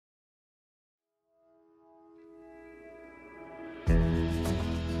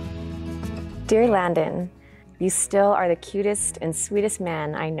Dear Landen, you still are the cutest and sweetest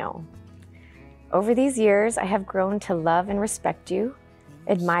man I know. Over these years, I have grown to love and respect you,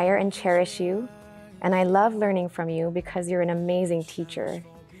 admire and cherish you, and I love learning from you because you're an amazing teacher.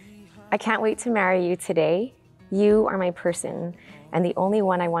 I can't wait to marry you today. You are my person and the only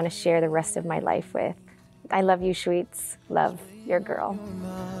one I want to share the rest of my life with. I love you, sweets. Love, your girl.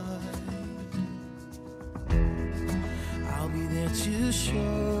 I'll be there to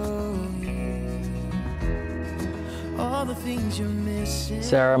show you all the things you're missing.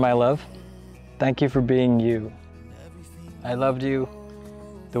 Sarah, my love, thank you for being you. I loved you,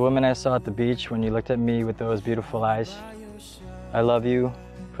 the woman I saw at the beach when you looked at me with those beautiful eyes. I love you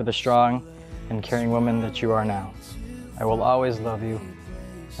for the strong and caring woman that you are now. I will always love you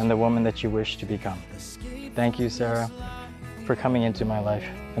and the woman that you wish to become. Thank you, Sarah, for coming into my life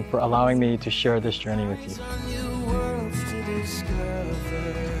and for allowing me to share this journey with you.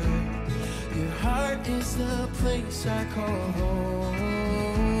 Your heart is the place I call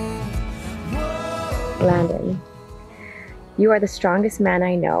home. Landen, you are the strongest man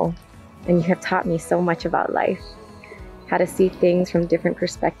I know, and you have taught me so much about life, how to see things from different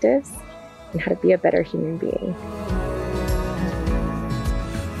perspectives, and how to be a better human being.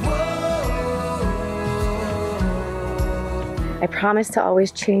 I promise to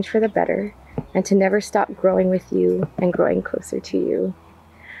always change for the better and to never stop growing with you and growing closer to you.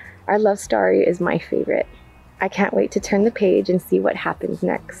 Our love story is my favorite. I can't wait to turn the page and see what happens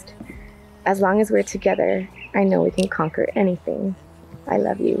next. As long as we're together, I know we can conquer anything. I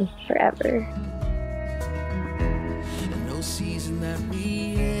love you forever.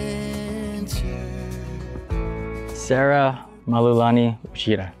 Sarah Malulani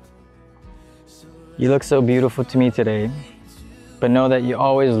Uchira, you look so beautiful to me today, but know that you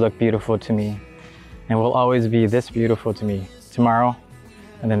always look beautiful to me and will always be this beautiful to me tomorrow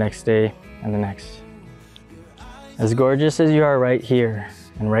and the next day and the next. As gorgeous as you are right here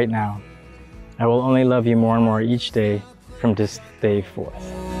and right now, I will only love you more and more each day from this day forth.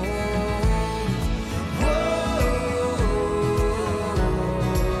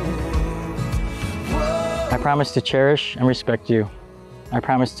 I promise to cherish and respect you. I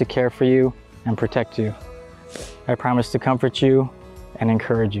promise to care for you and protect you. I promise to comfort you and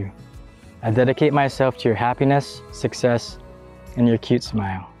encourage you. I dedicate myself to your happiness, success, and your cute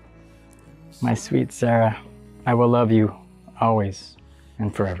smile. My sweet Sarah, I will love you always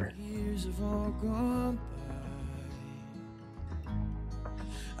and forever.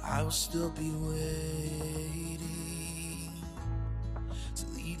 I will still be waiting to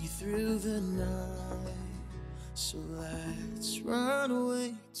lead you through the night. So let's run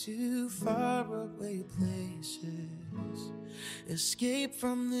away to faraway places, escape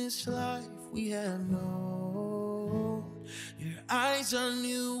from this life we have known. Your eyes are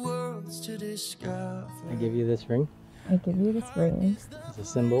new worlds to discover. I give you this ring. I give you this ring As a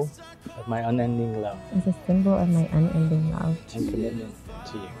symbol of my unending love. as a symbol of my unending love And commitment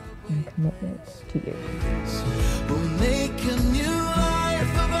to you. and commitment to you. We'll make a new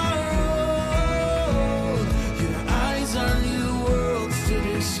life of our own. Your eyes are new worlds to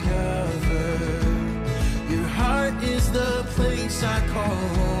discover. Your heart is the place I call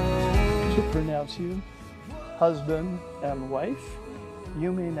home. To pronounce you husband and wife,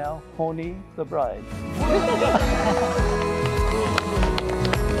 you may now pony the bride.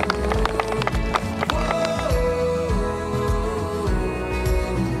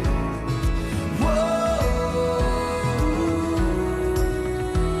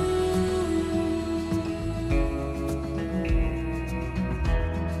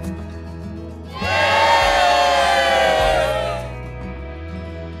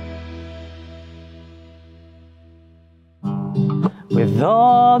 With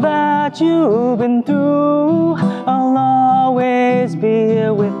all that you've been through, I'll always be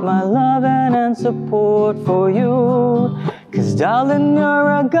here with my love and support for you. 'Cause darling,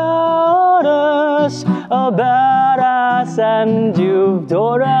 you're a goddess, a badass, and you've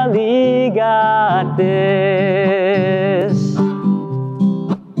totally got this.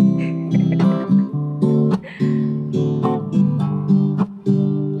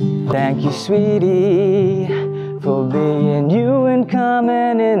 Thank you, sweetie, for being you and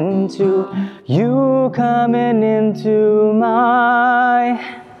coming into my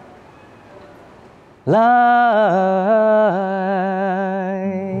life.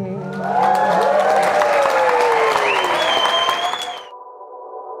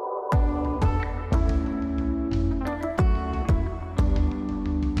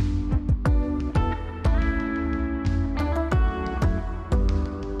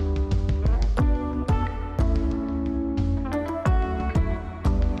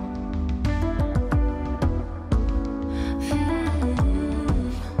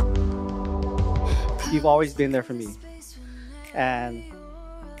 you've always been there for me. And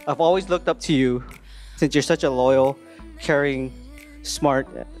I've always looked up to you since you're such a loyal, caring, smart.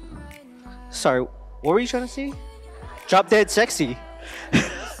 Sorry, what were you trying to say? Drop dead sexy.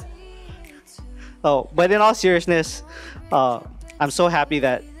 Oh, but in all seriousness, I'm so happy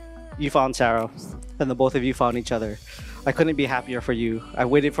that you found Sarah and the both of you found each other. I couldn't be happier for you. I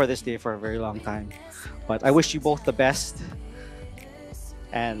waited for this day for a very long time. But I wish you both the best.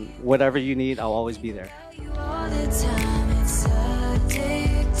 And whatever you need, I'll always be there.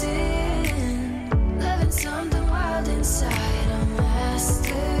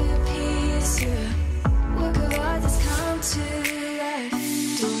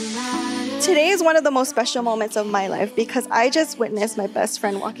 Today is one of the most special moments of my life because I just witnessed my best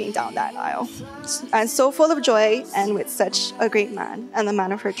friend walking down that aisle. And so full of joy and with such a great man and the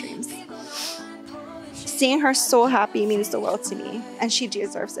man of her dreams. Seeing her so happy means the world to me, and she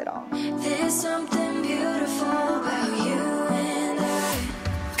deserves it all. There's something beautiful about you and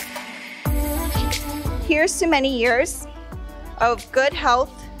I. Here's to many years of good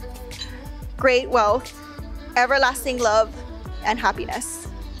health, great wealth, everlasting love, and happiness.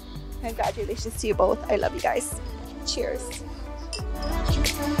 Congratulations to you both. I love you guys. Cheers.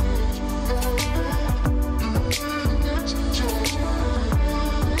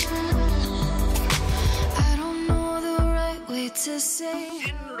 I don't know the right way to say.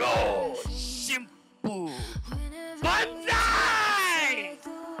 Inro simple. Banzai!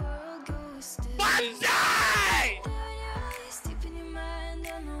 Banzai!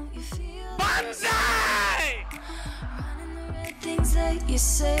 Banzai! Things that you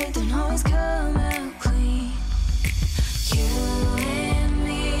say don't always come out clean. You and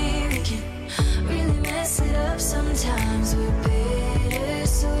me, we can really mess it up sometimes. We're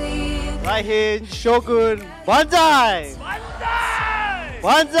bittersweet. Right hand, Shogun, Banzai! Banzai!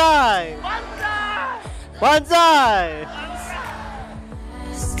 Banzai! Banzai! Banzai!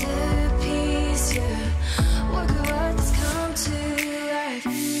 Masterpiece, yeah. Work of art that's come to life.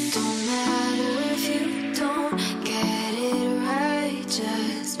 Don't matter if you don't get it right,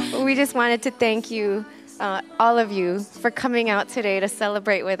 just. We just wanted to thank you, all of you, for coming out today to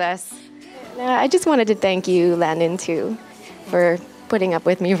celebrate with us. I just wanted to thank you, Landen, too, for putting up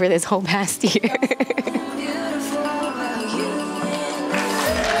with me for this whole past year.